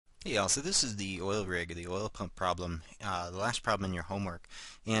Hey, y'all, so this is the oil rig, the oil pump problem, the last problem in your homework,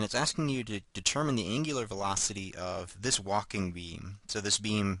 and it's asking you to determine the angular velocity of this walking beam. So this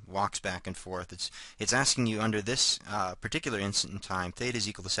beam walks back and forth. It's asking you under this particular instant in time, theta is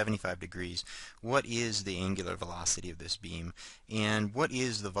equal to 75 degrees, what is the angular velocity of this beam, and what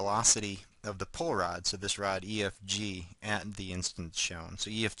is the velocity of the pull rod, so this rod EFG, at the instant shown. So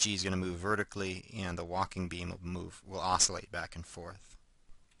EFG is going to move vertically, and the walking beam will oscillate back and forth.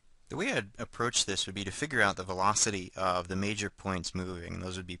 The way I'd approach this would be to figure out the velocity of the major points moving.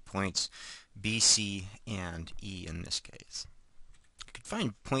 Those would be points B, C, and E in this case. You could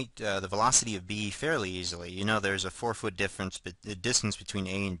find the velocity of B fairly easily. You know there's a 4-foot difference, the distance between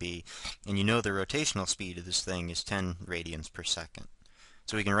A and B, and you know the rotational speed of this thing is 10 radians per second.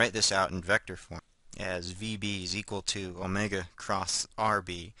 So we can write this out in vector form as VB is equal to omega cross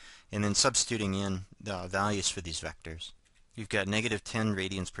RB, and then substituting in the values for these vectors. You've got negative 10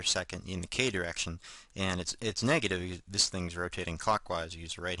 radians per second in the k direction, and it's negative. This thing's rotating clockwise. You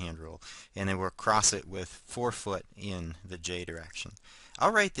use the right-hand rule, and then we'll cross it with 4 foot in the j direction.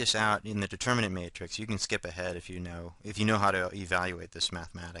 I'll write this out in the determinant matrix. You can skip ahead if you know how to evaluate this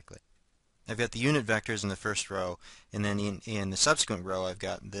mathematically. I've got the unit vectors in the first row, and then in the subsequent row I've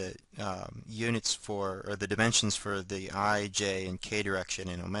got the units or the dimensions for the I, j, and k direction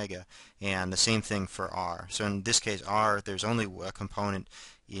in omega, and the same thing for r. So in this case r, there's only a component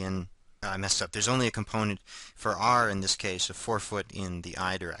in I messed up. There's only a component for r in this case of 4 foot in the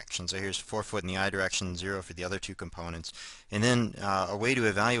I direction. So here's 4 foot in the I direction, 0 for the other two components. And then a way to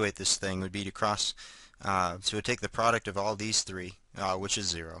evaluate this thing would be to cross so we take the product of all these three, which is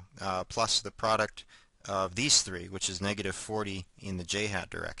 0, plus the product of these three, which is negative 40 in the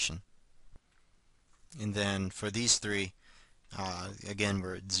j-hat direction. And then for these three, again,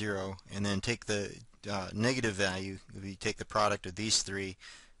 we're at 0. And then take the negative value. We take the product of these three,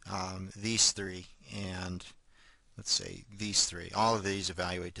 and let's say these three. All of these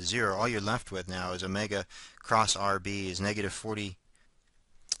evaluate to 0. All you're left with now is omega cross RB is negative 40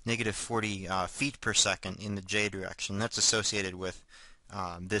 feet per second in the j direction. That's associated with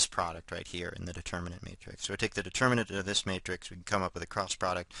this product right here in the determinant matrix. So we take the determinant of this matrix, we can come up with a cross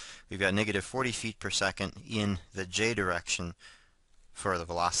product. We've got negative 40 feet per second in the j direction for the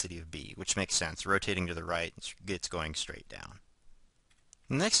velocity of b, which makes sense. Rotating to the right, it's going straight down.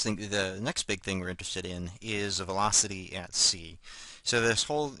 The next big thing we're interested in is the velocity at c. So this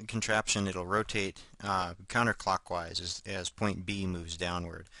whole contraption, it'll rotate counterclockwise as point B moves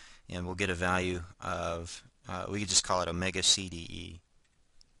downward, and we'll get a value of, we could just call it omega CDE.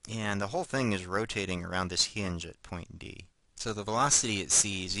 And the whole thing is rotating around this hinge at point D. So the velocity at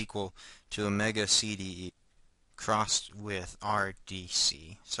c is equal to omega CDE crossed with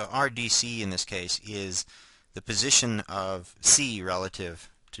RDC. So RDC in this case is the position of C relative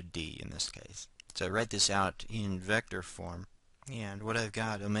to D in this case. So I write this out in vector form, and what I've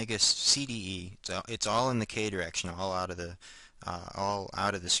got, omega CDE, it's all in the k direction, all out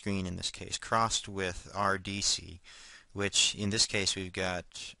of the screen in this case, crossed with RDC, which in this case we've got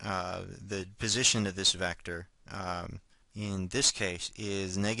the position of this vector in this case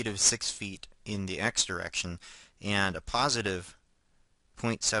is negative 6 feet in the x direction and a positive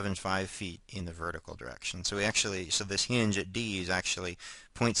 0.75 feet in the vertical direction. So this hinge at D is actually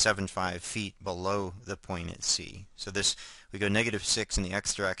 0.75 feet below the point at C. So we go negative 6 in the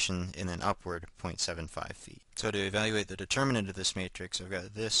x direction and then upward 0.75 feet. So to evaluate the determinant of this matrix, I've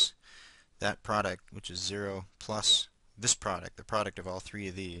got that product, which is 0, plus this product, the product of all three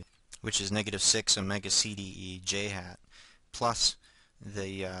of these, which is negative 6 omega CDE j hat, plus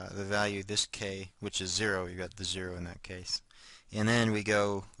the value, this k, which is 0. You've got the 0 in that case. And then we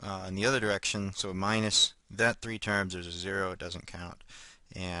go in the other direction, so minus that 3 terms, there's a 0, it doesn't count.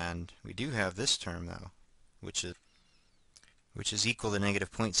 And we do have this term, though, which is equal to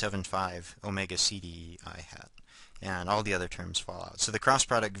negative 0.75 omega CDE I hat. And all the other terms fall out. So the cross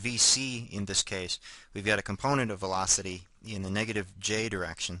product VC in this case, we've got a component of velocity in the negative j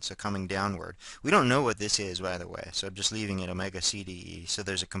direction, so coming downward. We don't know what this is, by the way, so I'm just leaving it omega CDE. So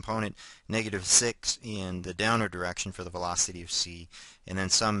there's a component negative 6 in the downward direction for the velocity of c, and then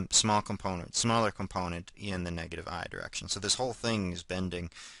some smaller component in the negative I direction. So this whole thing is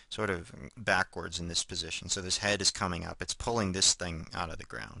bending sort of backwards in this position. So this head is coming up. It's pulling this thing out of the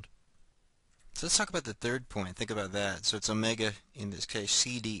ground. So let's talk about the third point. Think about that. So it's omega, in this case,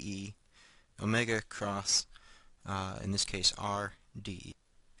 CDE, omega cross, in this case, RDE.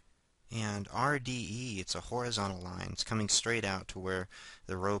 And RDE, it's a horizontal line. It's coming straight out to where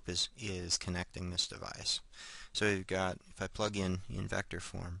the rope is connecting this device. So you've got, if I plug in vector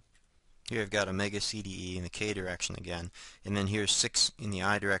form, Here I've got omega CDE in the k direction again, and then here's 6 in the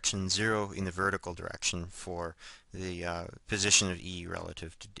I direction, 0 in the vertical direction for the position of E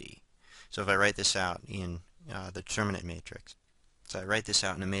relative to D. So if I write this out in the determinant matrix, so I write this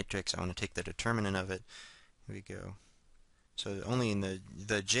out in a matrix, I want to take the determinant of it. Here we go. So only in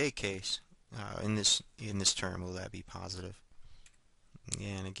the J case, in this term, will that be positive.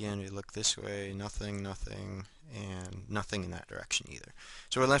 And again, we look this way, nothing, nothing, and nothing in that direction either.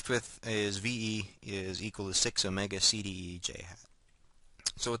 So what we're left with is VE is equal to 6 omega CDE J hat.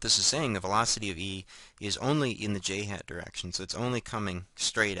 So what this is saying, the velocity of E is only in the J hat direction, so it's only coming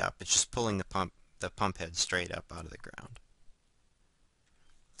straight up. It's just pulling the pump head straight up out of the ground.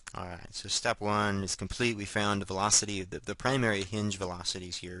 Alright, so step 1 is complete. We found the velocity of the primary hinge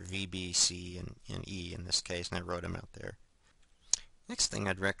velocities here, V, B, C, and E in this case, and I wrote them out there. Next thing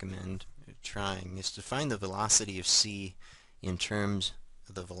I'd recommend trying is to find the velocity of C in terms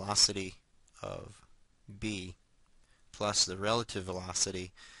of the velocity of B plus the relative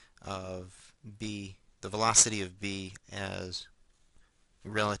velocity of B, the velocity of B as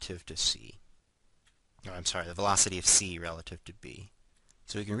relative to C. Oh, I'm sorry, the velocity of C relative to B.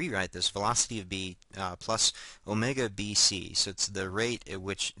 So we can rewrite this velocity of B plus omega BC, so it's the rate at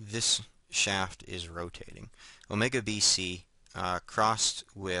which this shaft is rotating. Omega BC crossed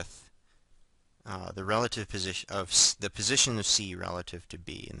with the relative position of the position of C relative to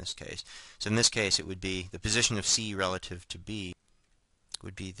B in this case. So in this case it would be the position of C relative to B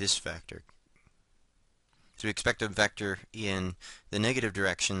would be this vector. So we expect a vector in the negative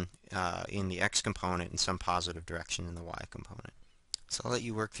direction in the x component and some positive direction in the y component. So I'll let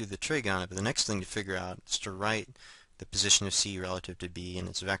you work through the trig on it, but the next thing to figure out is to write the position of C relative to B in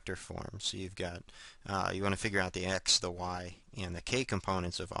its vector form. So you've got, you want to figure out the x, the y, and the k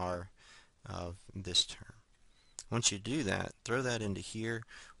components of R of this term. Once you do that, throw that into here.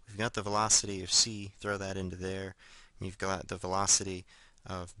 We've got the velocity of C, throw that into there. And you've got the velocity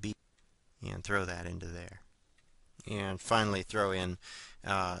of B, and throw that into there. And finally throw in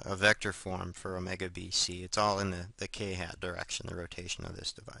a vector form for omega BC. It's all in the k hat direction, the rotation of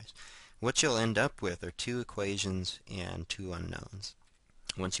this device. What you'll end up with are two equations and two unknowns.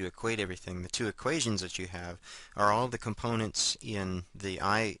 Once you equate everything, the two equations that you have are all the components in the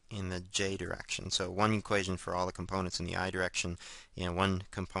j direction. So one equation for all the components in the I direction, and one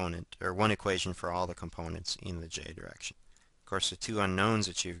equation for all the components in the j direction. Of course, the two unknowns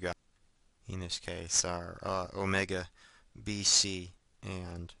that you've got in this case are omega BC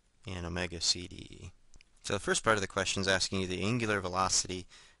and omega CDE. So the first part of the question is asking you the angular velocity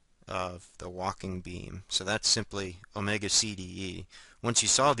of the walking beam. So that's simply omega CDE. Once you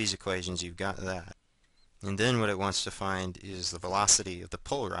solve these equations, you've got that. And then what it wants to find is the velocity of the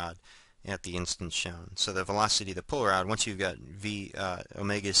pull rod at the instant shown. So the velocity of the pull rod, once you've got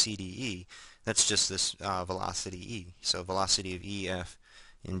omega CDE, that's just this velocity E. So velocity of E, F,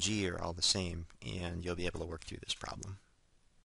 and G are all the same, and you'll be able to work through this problem.